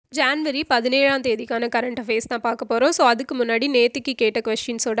January 17ஆம் தேதிக்கான current affairs தான் பார்க்க போகிறோம். ஸோ அதுக்கு முன்னாடி நேற்றுக்கு கேட்ட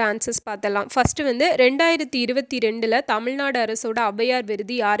கொஸ்டின்ஸோட ஆன்சர்ஸ் பார்த்தலாம். ஃபஸ்ட்டு வந்து 2022 தமிழ்நாடு அரசோட ஔவையார்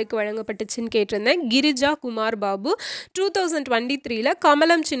விருது யாருக்கு வழங்கப்பட்டுச்சுன்னு கேட்டிருந்தேன். கிரிஜா குமார் பாபு. 2023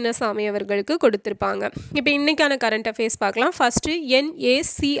 கமலம் சின்னசாமி அவர்களுக்கு கொடுத்துருப்பாங்க. இப்போ இன்றைக்கான கரண்ட் அஃபேர்ஸ் பார்க்கலாம். ஃபஸ்ட்டு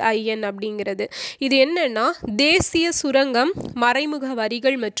NACIN அப்படிங்கிறது இது என்னென்னா தேசிய சுரங்கம் மறைமுக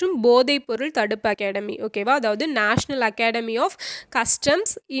வரிகள் மற்றும் போதைப்பொருள் தடுப்பு அகாடமி. ஓகேவா, அதாவது national academy of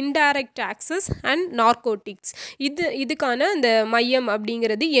customs indirect taxes and narcotics. இதுக்கான அந்த மையம்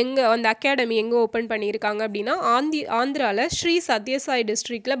அப்படிங்கிறது எங்கே, அந்த அகாடமி எங்கே ஓப்பன் பண்ணியிருக்காங்க அப்படின்னா ஆந்திராவில் ஸ்ரீ சத்யசாய்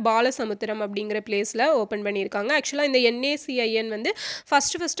டிஸ்ட்ரிக்டில் பாலசமுத்திரம் அப்படிங்கிற பிளேஸில் ஓப்பன் பண்ணியிருக்காங்க. ஆக்சுவலாக இந்த NACIN வந்து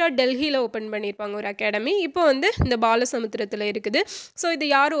ஃபஸ்ட்டாக டெல்லியில் ஓப்பன் பண்ணியிருப்பாங்க ஒரு அகாடமி. இப்போ வந்து இந்த பாலசமுத்திரத்தில் இருக்குது. ஸோ இது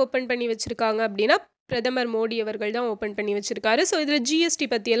யார் ஓப்பன் பண்ணி வச்சுருக்காங்க அப்படின்னா பிரதமர் மோடி அவர்கள் தான் ஓப்பன் பண்ணி வச்சுருக்காரு. ஸோ இதில் GST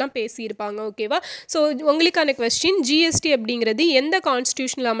பற்றியெல்லாம் பேசியிருப்பாங்க. ஓகேவா, ஸோ உங்களுக்கான கொஸ்டின், GST அப்படிங்கிறது எந்த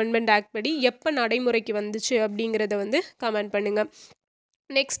கான்ஸ்டியூஷனல் அமெண்ட்மெண்ட் ஆக்ட் படி எப்போ நடைமுறைக்கு வந்துச்சு அப்படிங்கிறத வந்து கமெண்ட் பண்ணுங்கள்.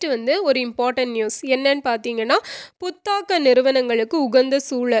 நெக்ஸ்ட்டு வந்து ஒரு இம்பார்ட்டன்ட் நியூஸ் என்னன்னு பார்த்தீங்கன்னா புத்தாக்க நிறுவனங்களுக்கு உகந்த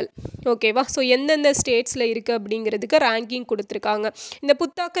சூழல். ஓகேவா, ஸோ எந்தெந்த ஸ்டேட்ஸில் இருக்குது அப்படிங்கிறதுக்கு ரேங்கிங் கொடுத்துருக்காங்க. இந்த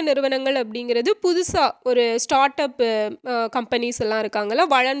புத்தாக்க நிறுவனங்கள் அப்படிங்கிறது புதுசாக ஒரு ஸ்டார்ட் அப் கம்பெனிஸ் எல்லாம் இருக்காங்களா,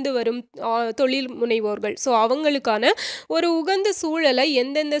 வளர்ந்து வரும் தொழில் முனைவோர்கள். ஸோ அவங்களுக்கான ஒரு உகந்த சூழலை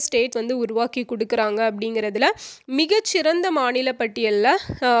எந்தெந்த ஸ்டேட் வந்து உருவாக்கி கொடுக்குறாங்க அப்படிங்கிறதுல மிகச்சிறந்த மாநில பட்டியலில்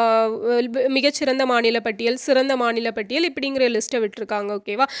மிகச்சிறந்த மாநில பட்டியல், சிறந்த மாநில பட்டியல் இப்படிங்கிற லிஸ்ட்டை விட்டுருக்காங்க.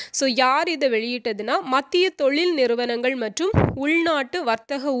 ஓகேவா, ஸோ யார் இதை வெளியிட்டதுன்னா மத்திய தொழில் நிறுவனங்கள் மற்றும் உள்நாட்டு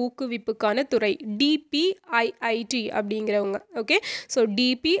வர்த்தக ஊக்குவிப்புக்கான துறை DPIIT அப்படிங்கிறவங்க. ஓகே, ஸோ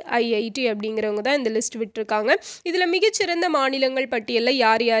DPIIT அப்படிங்கிறவங்க தான் இந்த லிஸ்ட் விட்டுருக்காங்க. இதில் மிகச்சிறந்த மாநிலங்கள் பட்டியலில்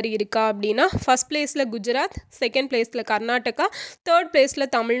யார் யார் இருக்கா அப்படின்னா ஃபர்ஸ்ட் பிளேஸில் குஜராத், செகண்ட் பிளேஸில் கர்நாடகா, தேர்ட் பிளேஸில்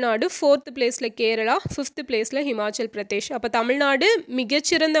தமிழ்நாடு, ஃபோர்த் பிளேஸில் கேரளா, ஃபிஃப்த் பிளேஸில் ஹிமாச்சல் பிரதேஷ். அப்போ தமிழ்நாடு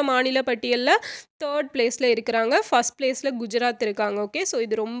மிகச்சிறந்த மாநில பட்டியலில் தேர்ட் பிளேஸில் இருக்கிறாங்க, ஃபர்ஸ்ட் பிளேஸில் குஜராத் இருக்காங்க. ஓகே, ஸோ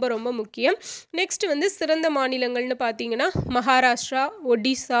இது ரொம்ப ரொம்ப முக்கியம். நெக்ஸ்ட் வந்து சிறந்த மாநிலங்கள்னு பார்த்தீங்கன்னா மகாராஷ்டிரா,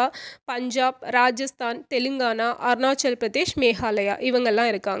 ஒடிசா, பஞ்சாப், ராஜஸ்தான், தெலுங்கானா, அருணாச்சல் பிரதேஷ், மேகாலயா இவங்கெல்லாம்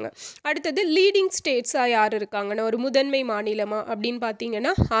இருக்காங்க. அடுத்தது லீடிங் ஸ்டேட்ஸாக யார் இருக்காங்கன்னா ஒரு முதன்மை மாநிலமாக அப்படின்னு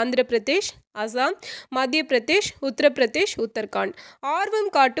பார்த்தீங்கன்னா ஆந்திர பிரதேஷ், அசாம், மத்திய பிரதேஷ், உத்தரப்பிரதேஷ், உத்தரகாண்ட்.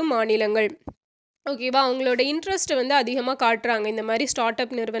 ஆர்வம் காட்டும் மாநிலங்கள். ஓகேவா, அவங்களோட இன்ட்ரெஸ்ட்டை வந்து அதிகமாக காட்டுறாங்க இந்த மாதிரி ஸ்டார்ட்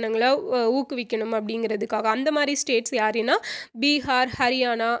அப் நிறுவனங்களை ஊக்குவிக்கணும் அப்படிங்கிறதுக்காக. அந்த மாதிரி ஸ்டேட்ஸ் யாருன்னா பீகார்,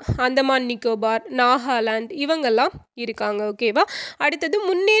 ஹரியானா, அந்தமான் நிக்கோபார், நாகாலாந்து இவங்கெல்லாம் இருக்காங்க. ஓகேவா, அடுத்தது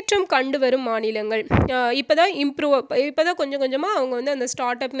முன்னேற்றம் கண்டு வரும் மாநிலங்கள். இப்போ தான் கொஞ்சம் கொஞ்சமாக அவங்க வந்து அந்த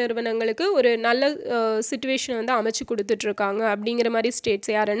ஸ்டார்ட் அப் நிறுவனங்களுக்கு ஒரு நல்ல சிச்சுவேஷன் வந்து அமைச்சு கொடுத்துட்ருக்காங்க அப்படிங்கிற மாதிரி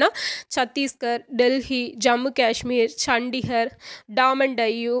ஸ்டேட்ஸ் யாருன்னா சத்தீஸ்கர், டெல்லி, ஜம்மு காஷ்மீர், சண்டிகர், டாமன்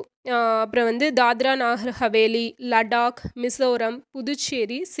டையூ, அப்புறம் வந்து தாத்ரா நாகர் ஹவேலி, லடாக், மிசோரம்,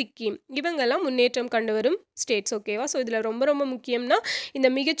 புதுச்சேரி, சிக்கிம் இவங்கெல்லாம் முன்னேற்றம் கண்டு வரும் ஸ்டேட்ஸ். ஓகேவா, ஸோ இதில் ரொம்ப ரொம்ப முக்கியம்னா இந்த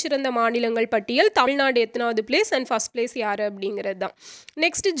மிகச்சிறந்த மாநிலங்கள் பட்டியல் தமிழ்நாடு எத்தனாவது பிளேஸ் அண்ட் ஃபர்ஸ்ட் பிளேஸ் யார் அப்படிங்கிறது தான்.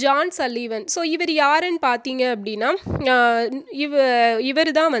 Next John சல்லீவன். ஸோ இவர் யாருன்னு பார்த்தீங்க அப்படின்னா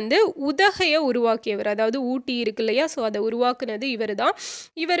இவர் தான் வந்து உதகையை உருவாக்கியவர். அதாவது ஊட்டி இருக்கு இல்லையா, ஸோ அதை உருவாக்குனது இவர் தான்.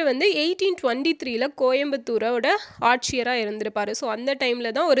 இவர் வந்து 1823 கோயம்புத்தூரோட ஆட்சியராக இருந்திருப்பார். ஸோ அந்த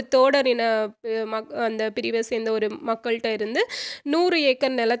டைமில் தான் ஒரு தோடர் இன அந்த பிரிவை சேர்ந்த ஒரு மக்கள்கிட்ட இருந்து 100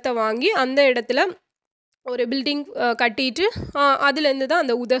 ஏக்கர் நிலத்தை வாங்கி அந்த இடத்துல ஒரு பில்டிங் கட்டிட்டு அதுலேருந்து தான்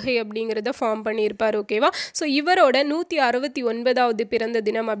அந்த உதகை அப்படிங்கிறத ஃபார்ம் பண்ணியிருப்பார். ஓகேவா, ஸோ இவரோட 169வது பிறந்த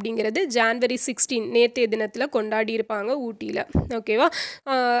தினம் அப்படிங்கிறது ஜான்வரி 16 நேற்றைய தினத்தில் கொண்டாடியிருப்பாங்க ஊட்டியில். ஓகேவா,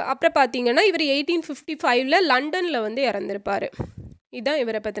 அப்புறம் பார்த்தீங்கன்னா இவர் 1855 லண்டனில் வந்து இறந்துருப்பார். இதுதான்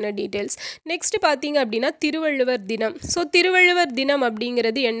இவரை பற்றின டீட்டெயில்ஸ். நெக்ஸ்ட் பார்த்தீங்க அப்படின்னா திருவள்ளுவர் தினம். ஸோ திருவள்ளுவர் தினம்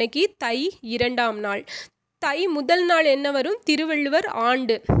அப்படிங்கிறது என்னைக்கு, தை 2ஆம் நாள். தை முதல் நாள் என்ன வரும், திருவள்ளுவர்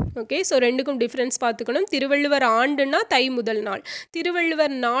ஆண்டு. ஓகே, ஸோ ரெண்டுக்கும் டிஃப்ரென்ஸ் பார்த்துக்கணும். திருவள்ளுவர் ஆண்டுன்னா தை முதல் நாள்,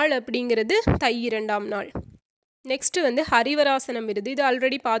 திருவள்ளுவர் நாள் அப்படிங்கிறது தை 2ஆம் நாள். நெக்ஸ்ட்டு வந்து ஹரிவராசனம் விருது. இது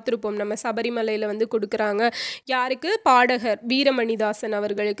ஆல்ரெடி பார்த்துருப்போம், நம்ம சபரிமலையில் வந்து கொடுக்குறாங்க. யாருக்கு, பாடகர் வீரமணிதாசன்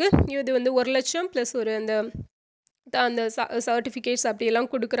அவர்களுக்கு. இது வந்து 1 லட்சம் ப்ளஸ் ஒரு அந்த சர்டிஃபிகேட்ஸ் அப்படியெல்லாம்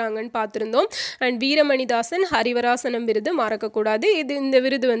கொடுக்குறாங்கன்னு பார்த்துருந்தோம். அண்ட் வீரமணிதாசன் ஹரிவராசனம் விருது மறக்கக்கூடாது. இந்த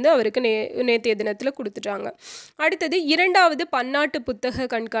விருது வந்து அவருக்கு நேற்றைய தினத்தில் கொடுத்துட்டாங்க. அடுத்தது 2வது பன்னாட்டு புத்தக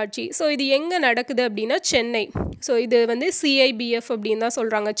கண்காட்சி. ஸோ இது எங்கே நடக்குது அப்படின்னா சென்னை. ஸோ இது வந்து CIBF அப்படின்னு தான்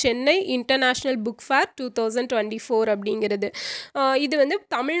சொல்கிறாங்க, சென்னை இன்டர்நேஷ்னல் புக் ஃபேர் 2024 அப்படிங்கிறது. இது வந்து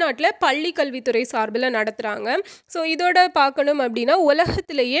தமிழ்நாட்டில் பள்ளி கல்வித்துறை சார்பில் நடத்துகிறாங்க. ஸோ இதோட பார்க்கணும் அப்படின்னா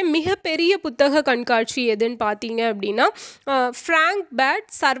உலகத்திலேயே மிகப்பெரிய புத்தக கண்காட்சி எதுன்னு பார்த்தீங்க அப்படின்னா ஃப்ராங்க் பேட்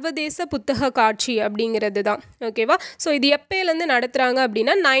சர்வதேச புத்தக காட்சி அப்படிங்கிறது தான். ஓகேவா, ஸோ இது எப்போலேருந்து நடத்துகிறாங்க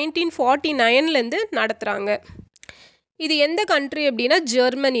அப்படின்னா 1949லேருந்து நடத்துகிறாங்க. இது எந்த கண்ட்ரி அப்படின்னா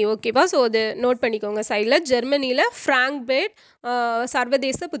ஜெர்மனி. ஓகேவா? ஸோ அது நோட் பண்ணிக்கோங்க சைடில். ஜெர்மனியில் ஃப்ராங்க்பேட்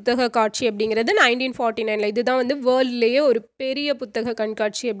சர்வதேச புத்தக காட்சி அப்படிங்கிறது 1949. இதுதான் வந்து வேர்ல்ட்லேயே ஒரு பெரிய புத்தக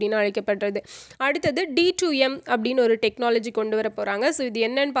கண்காட்சி அப்படின்னு அழைக்கப்படுறது. அடுத்தது D2M அப்படின்னு ஒரு டெக்னாலஜி கொண்டு வர போகிறாங்க. ஸோ இது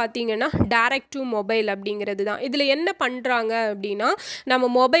என்னன்னு பார்த்தீங்கன்னா டைரக்ட் டு மொபைல் அப்படிங்கிறது தான். இதில் என்ன பண்ணுறாங்க அப்படின்னா நம்ம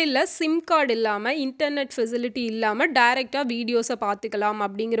மொபைலில் சிம் கார்டு இல்லாமல் இன்டர்நெட் ஃபெசிலிட்டி இல்லாமல் டைரெக்டாக வீடியோஸை பார்த்துக்கலாம்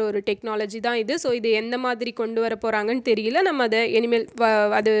அப்படிங்கிற ஒரு டெக்னாலஜி தான் இது. ஸோ இது எந்த மாதிரி கொண்டு வர போகிறாங்கன்னு தெரியல. நம்ம அதை இனிமேல்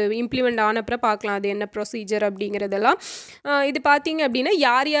அது இம்ப்ளிமெண்ட் ஆனப்புறம் பார்க்கலாம் அது என்ன ப்ரொசீஜர் அப்படிங்கிறதெல்லாம். இது பார்த்தீங்க அப்படின்னா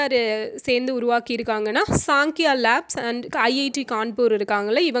யார் யார் சேர்ந்து உருவாக்கியிருக்காங்கன்னா Samkhya labs and IIT Kanpur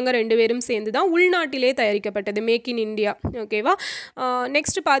இருக்காங்களே, இவங்க 2 பேரும் சேர்ந்து தான் உள்நாட்டிலே தயாரிக்கப்பட்டது, மேக் இன் இந்தியா. ஓகேவா?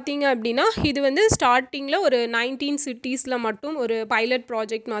 நெக்ஸ்ட் பார்த்தீங்க அப்படின்னா இது வந்து ஸ்டார்டிங்கில் ஒரு 19 சிட்டிஸில் மட்டும் ஒரு பைலட்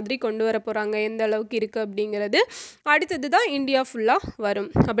ப்ராஜெக்ட் மாதிரி கொண்டு வர போகிறாங்க, எந்த அளவுக்கு இருக்குது அப்படிங்கிறது. அடுத்தது தான் இந்தியா ஃபுல்லாக வரும்.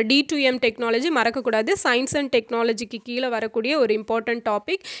 அப்போ D2M டெக்னாலஜி மறக்கக்கூடாது. சயின்ஸ் அண்ட் டெக்னாலஜிக்கு கீழே வரக்கூடிய ஒரு இம்பார்ட்டன்ட்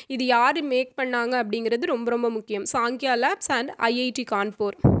டாபிக். இது யார் மேக் பண்ணாங்க அப்படிங்கிறது ரொம்ப ரொம்ப முக்கியம். Samkhya labs and IIT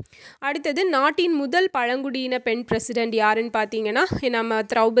Kanpur. அடுத்தது நாட்டின் முதல் பழங்குடியின பெண் பிரசிடெண்ட் யாருன்னு பார்த்தீங்கன்னா நம்ம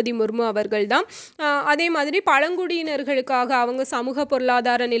திரௌபதி முர்மு அவர்கள் தான். அதே மாதிரி பழங்குடியினர்களுக்காக அவங்க சமூக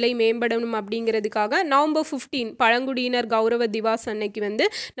பொருளாதார நிலை மேம்படணும் அப்படிங்கிறதுக்காக நவம்பர் 15 பழங்குடியினர் கௌரவ திவாஸ் அன்னைக்கு வந்து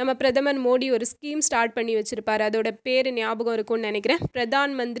நம்ம பிரதமர் மோடி ஒரு ஸ்கீம் ஸ்டார்ட் பண்ணி வச்சுருப்பார். அதோட பேர் ஞாபகம் இருக்கும்னு நினைக்கிறேன்.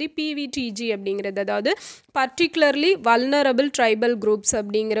 பிரதான் மந்திரி PVTG அப்படிங்கிறது, அதாவது பர்டிகுலர்லி வல்னரபிள் ட்ரைபல் குரூப்ஸ்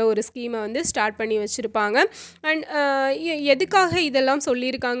அப்படிங்கிற ஒரு ஸ்கீமை வந்து ஸ்டார்ட் பண்ணி வச்சுருப்பாங்க. அண்ட் எதுக்காக இதெல்லாம்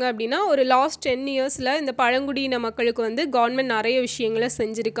சொல்லியிருக்காங்க அப்படின்னா ஒரு லாஸ்ட் 10 இயர்ஸில் இந்த பழங்குடியின மக்களுக்கு வந்து கவர்மெண்ட் நிறைய விஷயங்களை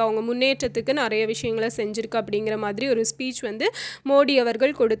செஞ்சுருக்கு, அவங்க முன்னேற்றத்துக்கு நிறைய விஷயங்களை செஞ்சுருக்கு அப்படிங்கிற மாதிரி ஒரு ஸ்பீச் வந்து மோடி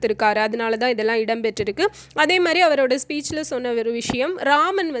அவர்கள் கொடுத்துருக்காரு. அதனால தான் இதெல்லாம் இடம்பெற்றிருக்கு. அதே மாதிரி அவரோட ஸ்பீச்சில் சொன்ன ஒரு விஷயம்,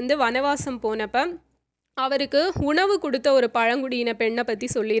 ராமன் வந்து வனவாசம் போனப்போ அவருக்கு உணவு கொடுத்த ஒரு பழங்குடியின பெண்ணை பற்றி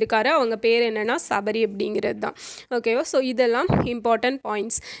சொல்லியிருக்காரு. அவங்க பேர் என்னென்னா சபரி அப்படிங்கிறது தான். ஓகேவா? ஸோ இதெல்லாம் important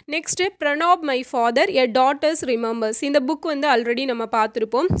points. Next Pranab my father a daughters remembers. இந்த புக் வந்து ஆல்ரெடி நம்ம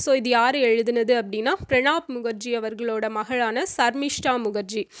பார்த்துருப்போம். ஸோ இது யார் எழுதுனது அப்படின்னா பிரணாப் முகர்ஜி அவர்களோட மகளான சர்மிஷ்டா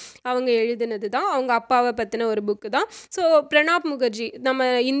முகர்ஜி அவங்க எழுதுனது தான். அவங்க அப்பாவை பற்றின ஒரு புக்கு தான். ஸோ பிரணாப் முகர்ஜி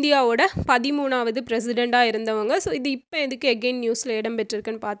நம்ம இந்தியாவோட 13வது பிரசிடெண்ட்டாக இருந்தவங்க. ஸோ இது இப்போ எதுக்கு எகெயின் நியூஸில்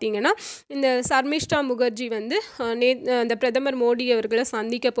இடம்பெற்றிருக்குன்னு பார்த்தீங்கன்னா இந்த சர்மிஷ்டா முகர்ஜி வந்து அந்த பிரதமர் மோடி அவர்களை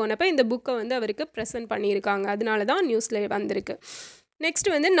சந்திக்க போனப்போ இந்த புக்கை வந்து அவருக்கு ப்ரெசென்ட் பண்ணியிருக்காங்க. அதனால தான் நியூஸில் வந்திருக்கு. நெக்ஸ்ட்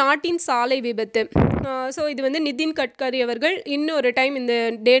வந்து நாட்டின் சாலை விபத்து. ஸோ இது வந்து நிதின் கட்கரி அவர்கள் இன்னொரு டைம் இந்த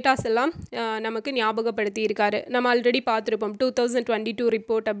டேட்டாஸ் எல்லாம் நமக்கு ஞாபகப்படுத்தியிருக்காரு. நம்ம ஆல்ரெடி பார்த்துருப்போம் 2022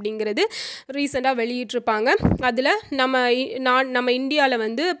 ரிப்போர்ட் அப்படிங்கிறது ரீசெண்டாக வெளியிட்டிருப்பாங்க. அதில் நம்ம இந்தியாவில்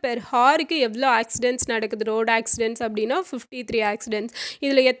வந்து பெர் ஹாருக்கு எவ்வளோ ஆக்சிடென்ட்ஸ் நடக்குது, ரோடு ஆக்சிடென்ட்ஸ் அப்படின்னா 53 ஆக்சிடென்ட்ஸ்.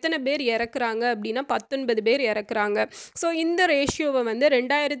 இதில் எத்தனை பேர் இறக்குறாங்க அப்படின்னா 19 பேர் இறக்குறாங்க. ஸோ இந்த ரேஷியோவை வந்து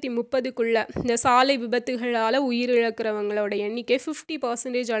 2030க்குள்ளே இந்த சாலை விபத்துகளால் உயிரிழக்கிறவங்களோட எண்ணிக்கை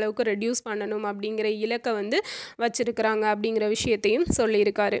 50% அளவுக்கு ரெடியூஸ் பண்ணணும் அப்படிங்கிற இலக்கை வந்து வச்சிருக்கிறாங்க அப்படிங்கிற விஷயத்தையும்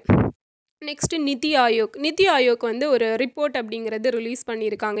சொல்லியிருக்காரு. நெக்ஸ்ட்டு நிதி ஆயோக் வந்து ஒரு ரிப்போர்ட் அப்படிங்கிறது ரிலீஸ்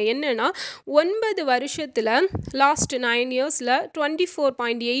பண்ணியிருக்காங்க. என்னென்னா 9 வருஷத்தில் லாஸ்ட் 9 இயர்ஸில்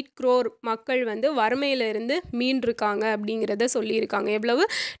 24.8 crore மக்கள் வந்து வறுமையிலிருந்து மீண்டிருக்காங்க அப்படிங்கிறத சொல்லியிருக்காங்க. எவ்வளவு?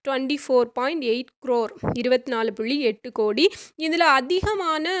 24.8 crore, 24.8 கோடி. இதில்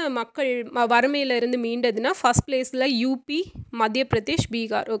அதிகமான மக்கள் வறுமையிலிருந்து மீண்டதுன்னா ஃபஸ்ட் பிளேஸில் UP, மத்திய பிரதேஷ்,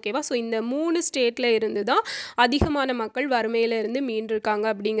 பீகார். ஓகேவா? ஸோ இந்த 3 ஸ்டேட்டில் இருந்து தான் அதிகமான மக்கள் வறுமையிலிருந்து மீண்டிருக்காங்க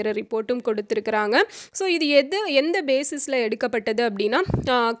அப்படிங்கிற ரிப்போர்ட்டும் கொடுத்துருக்குறாங்க. ஸோ இது எந்த பேசிஸில் எடுக்கப்பட்டது அப்படின்னா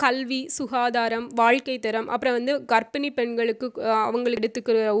கல்வி, சுகாதாரம், வாழ்க்கை தரம், அப்புறம் வந்து கர்ப்பிணி பெண்களுக்கு அவங்களுக்கு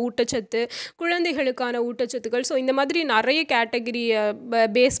எடுத்துக்கிற ஊட்டச்சத்து, குழந்தைகளுக்கான ஊட்டச்சத்துக்கள். ஸோ இந்த மாதிரி நிறைய கேட்டகரியை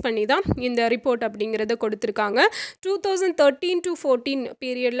பேஸ் பண்ணி தான் இந்த ரிப்போர்ட் அப்படிங்கிறத கொடுத்துருக்காங்க. 2013 to 14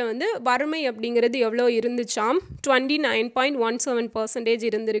 பீரியடில் வந்து வறுமை அப்படிங்கிறது எவ்வளோ இருந்துச்சாம்? 29.17%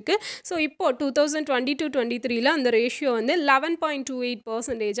 இருந்திருக்கு. ஸோ இப்போது 2022-23 அந்த ரேஷியோ வந்து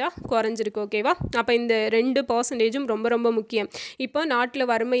 11.28% குறைஞ்சிருக்கு. ஓகேவா? அப்போ இந்த 2% ரொம்ப ரொம்ப முக்கியம். இப்போ நாட்டில்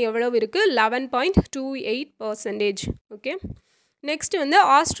வறுமை எவ்வளோ இருக்குது? 11.28%. ஓகே. நெக்ஸ்ட் வந்து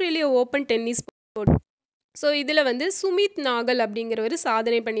Australia open tennis board. So இதில் வந்து சுமித் நாகல் அப்படிங்கிறவர்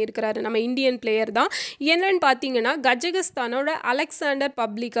சாதனை பண்ணியிருக்கிறாரு. நம்ம இந்தியன் பிளேயர் தான். என்னன்னு பார்த்தீங்கன்னா கஜகஸ்தானோட அலெக்சாண்டர்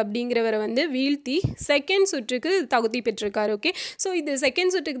பப்ளிக் அப்படிங்கிறவரை வந்து வீழ்த்தி செகண்ட் சுற்றுக்கு தகுதி பெற்றிருக்காரு. ஓகே. ஸோ இது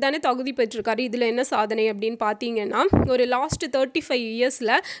செகண்ட் சுற்றுக்கு தானே தகுதி பெற்றிருக்காரு. இதில் என்ன சாதனை அப்படின்னு பார்த்தீங்கன்னா ஒரு லாஸ்ட் 35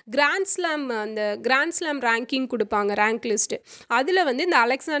 இயர்ஸில் அந்த கிராண்ட் ஸ்லாம் ரேங்கிங் கொடுப்பாங்க, ரேங்க் லிஸ்ட்டு. அதில் வந்து இந்த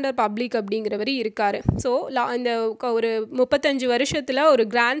அலெக்சாண்டர் பப்ளிக் அப்படிங்கிறவர் இருக்கார். ஸோ இந்த ஒரு 35 வருஷத்தில் ஒரு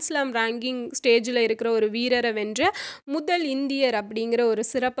கிராண்ட் ஸ்லாம் ரேங்கிங் ஸ்டேஜில் இருக்கிற ஒரு வீரரை வென்ற முதல் இந்தியர் அப்படிங்கிற ஒரு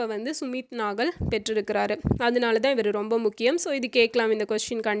சிறப்பை வந்து சுமித் நாகல் பெற்றிருக்கிறாரு. அதனால தான் இவர் ரொம்ப முக்கியம். ஸோ இது கேட்கலாம் இந்த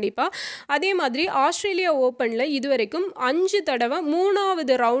கொஸ்டின் கண்டிப்பாக. அதே மாதிரி ஆஸ்திரேலியா ஓப்பனில் இதுவரைக்கும் 5 தடவை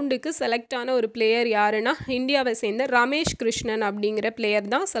 3வது ரவுண்டுக்கு செலக்ட் ஆன ஒரு பிளேயர் யாருன்னா இந்தியாவை சேர்ந்த ரமேஷ் கிருஷ்ணன் அப்படிங்கிற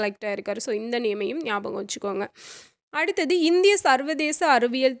பிளேயர் தான் செலக்ட் ஆகிருக்காரு. ஸோ இந்த நேமையும் ஞாபகம் வச்சுக்கோங்க. அடுத்தது இந்திய சர்வதேச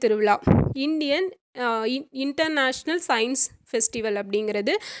அறிவியல் திருவிழா இந்தியன் இன்டர்நேஷ்னல் சயின்ஸ் ஃபெஸ்டிவல்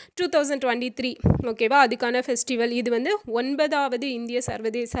அப்படிங்கிறது 2023 ஓகேவா, அதுக்கான ஃபெஸ்டிவல். இது வந்து 9வது இந்திய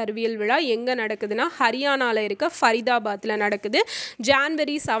சர்வதேச அறிவியல் விழா எங்கே நடக்குதுன்னா ஹரியானாவில் இருக்க ஃபரிதாபாத்தில் நடக்குது.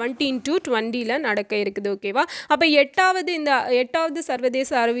 ஜான்வரி 17 to 20 நடக்க இருக்குது. ஓகேவா, அப்போ 8வது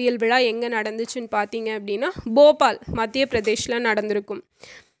சர்வதேச அறிவியல் விழா எங்கே நடந்துச்சுன்னு பார்த்தீங்க அப்படின்னா போபால் மத்திய பிரதேஷில் நடந்திருக்கும்.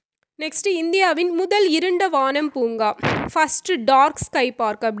 நெக்ஸ்ட்டு இந்தியாவின் முதல் இருண்ட வானம் பூங்கா ஃபஸ்ட்டு டார்க் ஸ்கை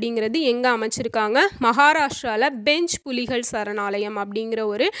பார்க் அப்படிங்கிறது எங்கே அமைச்சிருக்காங்க? மகாராஷ்டிராவில் பெஞ்ச் புலிகள் சரணாலயம் அப்படிங்கிற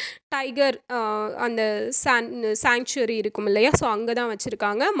ஒரு டைகர் அந்த சாங்சுவரி இருக்கும் இல்லையா, ஸோ அங்கே தான்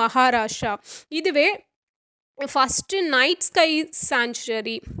வச்சுருக்காங்க மகாராஷ்டிரா. இதுவே ஃபஸ்ட்டு நைட் ஸ்கை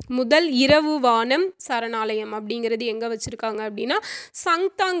சாங்சுவரி முதல் இரவு வானம் சரணாலயம் அப்படிங்கிறது எங்கே வச்சுருக்காங்க அப்படின்னா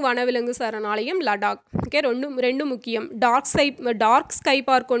சங்தாங் வனவிலங்கு சரணாலயம் லடாக். ஓகே, ரெண்டும் முக்கியம். டார்க் ஸ்கை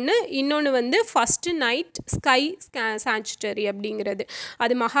பார்க் ஒன்று, இன்னொன்று வந்து ஃபஸ்ட்டு நைட் ஸ்கை சாங்சுவரி அப்படிங்கிறது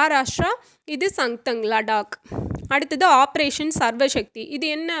அது மகாராஷ்டிரா, இது சங்தங் லடாக். அடுத்தது ஆப்ரேஷன் சர்வசக்தி. இது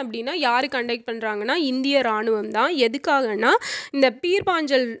என்ன அப்படின்னா யார் கண்டக்ட் பண்ணுறாங்கன்னா இந்திய இராணுவம் தான். எதுக்காகனா இந்த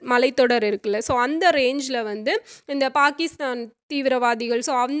பீர்பாஞ்சல் மலைத்தொடர் இருக்குல்ல, ஸோ அந்த ரேஞ்சில் வந்து இந்த பாகிஸ்தான் தீவிரவாதிகள்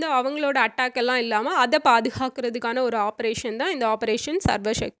ஸோ அவங்களோட அட்டாக் எல்லாம் இல்லாமல் அதை பாதுகாக்கிறதுக்கான ஒரு ஆப்ரேஷன் தான் இந்த ஆப்ரேஷன்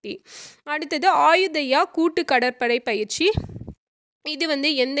சர்வசக்தி. அடுத்தது ஆயுதையா கூட்டு கடற்படை பயிற்சி. இது வந்து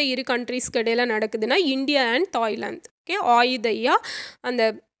எந்த இரு கண்ட்ரீஸ்க்கு இடையில் நடக்குதுன்னா இந்தியா அண்ட் தாய்லாந்து. ஓகே, ஆயுதையா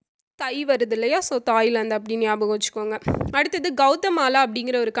அந்த தை வருது இல்லையா, ஸோ தாய்லாந்து அப்படின்னு ஞாபகம் வச்சுக்கோங்க. அடுத்தது கௌதமாலா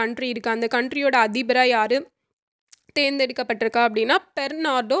அப்படிங்கிற ஒரு கண்ட்ரி இருக்குது. அந்த கண்ட்ரியோட அதிபராக யார் தேர்ந்தெடுக்கப்பட்டிருக்கா அப்படின்னா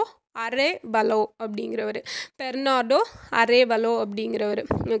பெர்னார்டோ அரேவலோ அப்படிங்கிறவர்.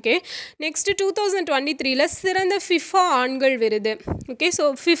 ஓகே, நெக்ஸ்ட்டு 2023 சிறந்த ஃபிஃபா ஆண்கள் விருது. ஓகே, ஸோ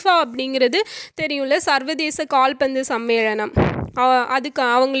ஃபிஃபா அப்படிங்கிறது தெரியும்ல, சர்வதேச கால்பந்து சம்மேளனம். அதுக்கு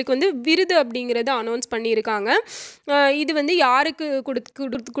அவங்களுக்கு வந்து விருது அப்படிங்கிறத அனௌன்ஸ் பண்ணியிருக்காங்க. இது வந்து யாருக்கு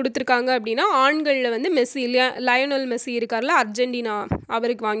கொடுத்துருக்காங்க அப்படின்னா ஆண்களில் வந்து மெஸ்ஸி, லயனல் மெஸ்ஸி இருக்கார்ல அர்ஜென்டினா,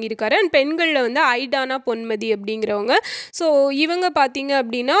 அவருக்கு வாங்கியிருக்காரு. அண்ட் பெண்களில் வந்து ஐடானா பொன்மதி அப்படிங்கிறவங்க. ஸோ இவங்க பார்த்தீங்க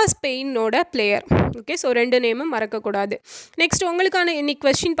அப்படின்னா ஸ்பெயினோட பிளேயர். ஓகே, ஸோ 2 நேமும் மறக்கக்கூடாது. நெக்ஸ்ட் உங்களுக்கான இன்னைக்கு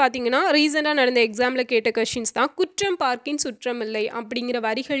கொஸ்டின் பார்த்தீங்கன்னா ரீசெண்டாக நடந்த எக்ஸாமில் கேட்ட கொஸ்டின்ஸ் தான். குற்றம் பார்க்கின் சுற்றம் இல்லை அப்படிங்கிற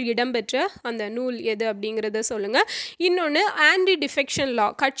வரிகள் இடம்பெற்ற அந்த நூல் எது அப்படிங்கிறத சொல்லுங்கள். இன்னொன்று ஆன்டி டிஃபெக்ஷன் லா,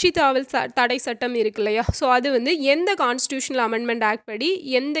 கட்சி தாவல் தடை சட்டம் இருக்கு இல்லையா, ஸோ அது வந்து எந்த கான்ஸ்டியூஷனல் அமெண்ட்மெண்ட் ஆக்ட் படி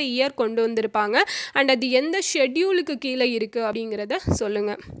எந்த இயர் கொண்டு வந்திருப்பாங்க அண்ட் அது எந்த ஷெட்யூலுக்கு கீழே இருக்குது அப்படிங்கிறத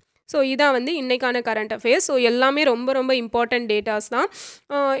சொல்லுங்கள். ஸோ இதான் வந்து இன்றைக்கான கரண்ட் அஃபேர்ஸ். ஸோ எல்லாமே ரொம்ப ரொம்ப இம்பார்ட்டண்ட் டேட்டாஸ் தான்.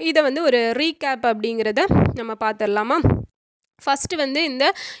 இதை வந்து ஒரு ரீகேப் அப்படிங்கிறத நம்ம பார்த்துடலாமா? ஃபஸ்ட்டு வந்து இந்த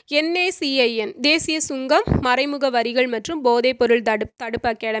NACIN தேசிய சுங்கம் மறைமுக வரிகள் மற்றும் போதைப்பொருள்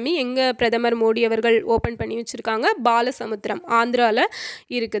தடுப்பு அகாடமி எங்கள் பிரதமர் மோடி அவர்கள் ஓப்பன் பண்ணி வச்சுருக்காங்க. பாலசமுத்திரம் ஆந்திராவில்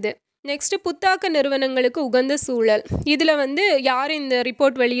இருக்குது. நெக்ஸ்ட்டு புத்தாக்க நிறுவனங்களுக்கு உகந்த சூழல். இதில் வந்து யார் இந்த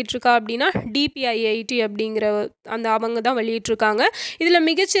ரிப்போர்ட் வெளியிட்ருக்கா அப்படின்னா DPIIT அப்படிங்கிற அவங்க தான் வெளியிட்ருக்காங்க. இதில்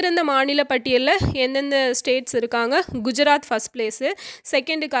மிகச்சிறந்த மாநில பட்டியலில் எந்தெந்த ஸ்டேட்ஸ் இருக்காங்க? Gujarat first place,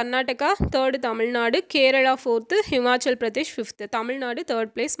 second Karnataka, third Tamil Nadu, Kerala fourth, Himachal Pradesh fifth, Tamil Nadu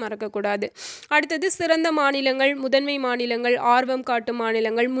third place மறக்கக்கூடாது. அடுத்தது சிறந்த மாநிலங்கள், முதன்மை மாநிலங்கள், ஆர்வம் காட்டும்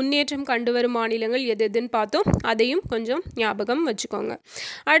மாநிலங்கள், முன்னேற்றம் கண்டு வரும் மாநிலங்கள் எதுன்னு பார்த்தோம். அதையும் கொஞ்சம் ஞாபகம் வச்சுக்கோங்க.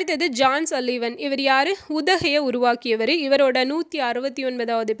 அடுத்தது ஜான் சல்லிவன். இவர் யார்? உதகையை உருவாக்கியவர். இவரோட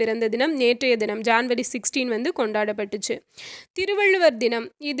 169வது பிறந்த தினம் நேற்றைய தினம் ஜான்வரி 16 வந்து கொண்டாடப்பட்டுச்சு. திருவள்ளுவர் தினம்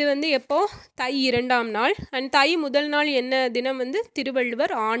இது வந்து எப்போ? தை 2ஆம் நாள். அண்ட் தை முதல் நாள் என்ன தினம் வந்து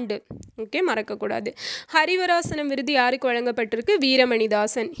திருவள்ளுவர் ஆண்டு. ஓகே, மறக்கக்கூடாது. ஹரிவராசனம் விருது யாருக்கு வழங்கப்பட்டிருக்கு?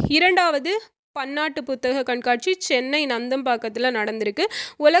 வீரமணிதாசன். 2வது பன்னாட்டு புத்தக கண்காட்சி சென்னை நந்தம்பாக்கத்தில் நடந்திருக்கு.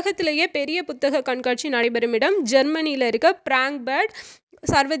 உலகத்திலேயே பெரிய புத்தக கண்காட்சி நடைபெறும் இடம் ஜெர்மனியில் இருக்க பிராங்க்பர்ட்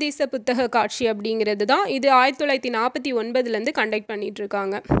சர்வதேச புத்தக காட்சி அப்படிங்கிறது தான். இது 1949 கண்டக்ட்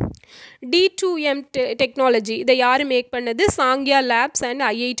பண்ணிகிட்ருக்காங்க. D2M டெக்னாலஜி இதை யார் மேக் பண்ணது? Samkhya labs and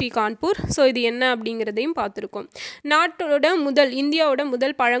IIT Kanpur. So இது என்ன அப்படிங்கிறதையும் பார்த்துருக்கோம். இந்தியாவோட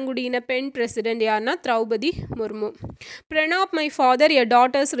முதல் பழங்குடியின பெண் பிரசிடெண்ட் யாருன்னா Draupadi Murmu. Pranab my father a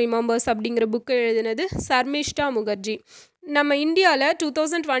daughters remembers அப்படிங்கிற புக்கு எழுதினது சர்மிஷ்டா முகர்ஜி. நம்ம இந்தியாவில்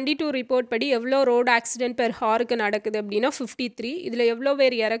 2022 ரிப்போர்ட் படி எவ்வளோ ரோடு ஆக்சிடென்ட் பெர் ஹாருக்கு நடக்குது அப்படின்னா 53. இதில் எவ்வளோ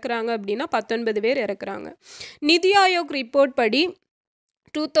பேர் இறக்குறாங்க அப்படின்னா 19 பேர் இறக்குறாங்க. நிதி ஆயோக் ரிப்போர்ட் படி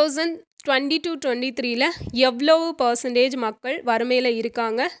 22-23ல எவ்வளவு பர்சன்டேஜ் மக்கள் வறுமையில்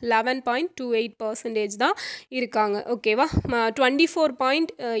இருக்காங்க? 11.28% தான் இருக்காங்க. ஓகேவா?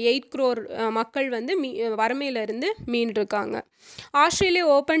 24.8 crore மக்கள் வந்து வறுமையிலிருந்து மீண்டிருக்காங்க. ஆஸ்திரேலியா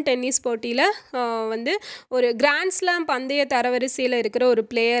ஓப்பன் டென்னிஸ் போட்டியில் வந்து ஒரு கிராண்ட் ஸ்லாம் பந்தய தரவரிசையில் இருக்கிற ஒரு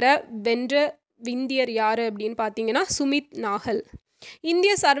பிளேயரை வென்ற இந்தியர் யார் அப்படின்னு பார்த்தீங்கன்னா சுமித் நாகல்.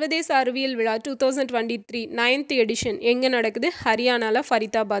 இந்திய சர்வதேச அறிவியல் விழா 2023 9th எடிஷன் எங்கே நடக்குது? ஹரியானாவில்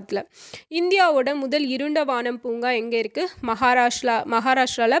ஃபரிதாபாத்தில். இந்தியாவோட முதல் இருண்ட வானம் பூங்கா எங்கே இருக்குது?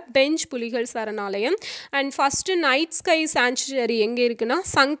 மகாராஷ்டிராவில் பெஞ்ச் புலிகள் சரணாலயம். And first night sky sanctuary எங்கே இருக்குன்னா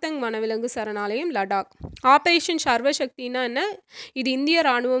சங்தங் வனவிலங்கு சரணாலயம், லடாக். ஆப்ரேஷன் சர்வசக்தினா என்ன? இது இந்திய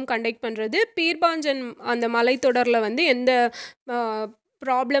இராணுவம் கண்டக்ட் பண்ணுறது. பீர்பாஞ்சன் அந்த மலைத்தொடரில் வந்து எந்த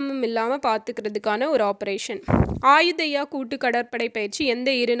ப்ராப்ளமும் இல்லாமல் பார்த்துக்கிறதுக்கான ஒரு ஆப்ரேஷன். ஆயுதையா கூட்டு கடற்படை பயிற்சி எந்த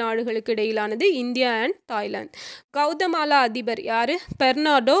இரு நாடுகளுக்கு இடையிலானது? India and Thailand. கௌதமாலா அதிபர் யார்?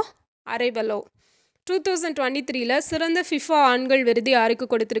 பெர்னார்டோ அரைவலோ. 2023ல் சிறந்த ஃபிஃபா ஆண்கள் விருது யாருக்கு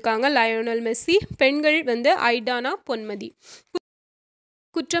கொடுத்துருக்காங்க? Lionel Messi. பெண்கள் வந்து ஐடானா பொன்மதி.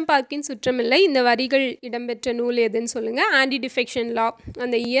 குற்றம் பார்க்கின் சுற்றமில்லை. இந்த வரிகள் இடம்பெற்ற நூல் எதுன்னு சொல்லுங்கள். ஆன்டி டிஃபெக்ஷன் லா,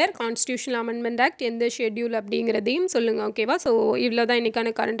 அந்த இயர், கான்ஸ்டியூஷனல் அமெண்ட்மெண்ட் ஆக்ட், எந்த ஷெட்யூல் அப்படிங்கிறதையும் சொல்லுங்கள். ஓகேவா? ஸோ இவ்வளோ தான்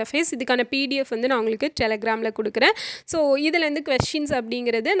இன்றைக்கான கரண்ட் அஃபேர்ஸ். இதுக்கான பிடிஎஃப் வந்து நான் உங்களுக்கு டெலகிராமில் கொடுக்குறேன். ஸோ இதுலேருந்து கொஸ்டின்ஸ்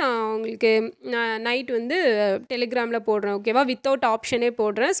அப்படிங்கிறது நான் உங்களுக்கு நைட் வந்து டெலிகிராமில் போடுறேன். ஓகேவா? வித்தவுட் ஆப்ஷனே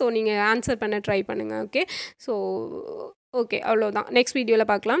போடுறேன். ஸோ நீங்கள் ஆன்சர் பண்ண ட்ரை பண்ணுங்கள். ஓகே, ஸோ ஓகே, அவ்வளோதான். நெக்ஸ்ட்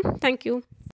வீடியோவில் பார்க்கலாம். தேங்க்யூ.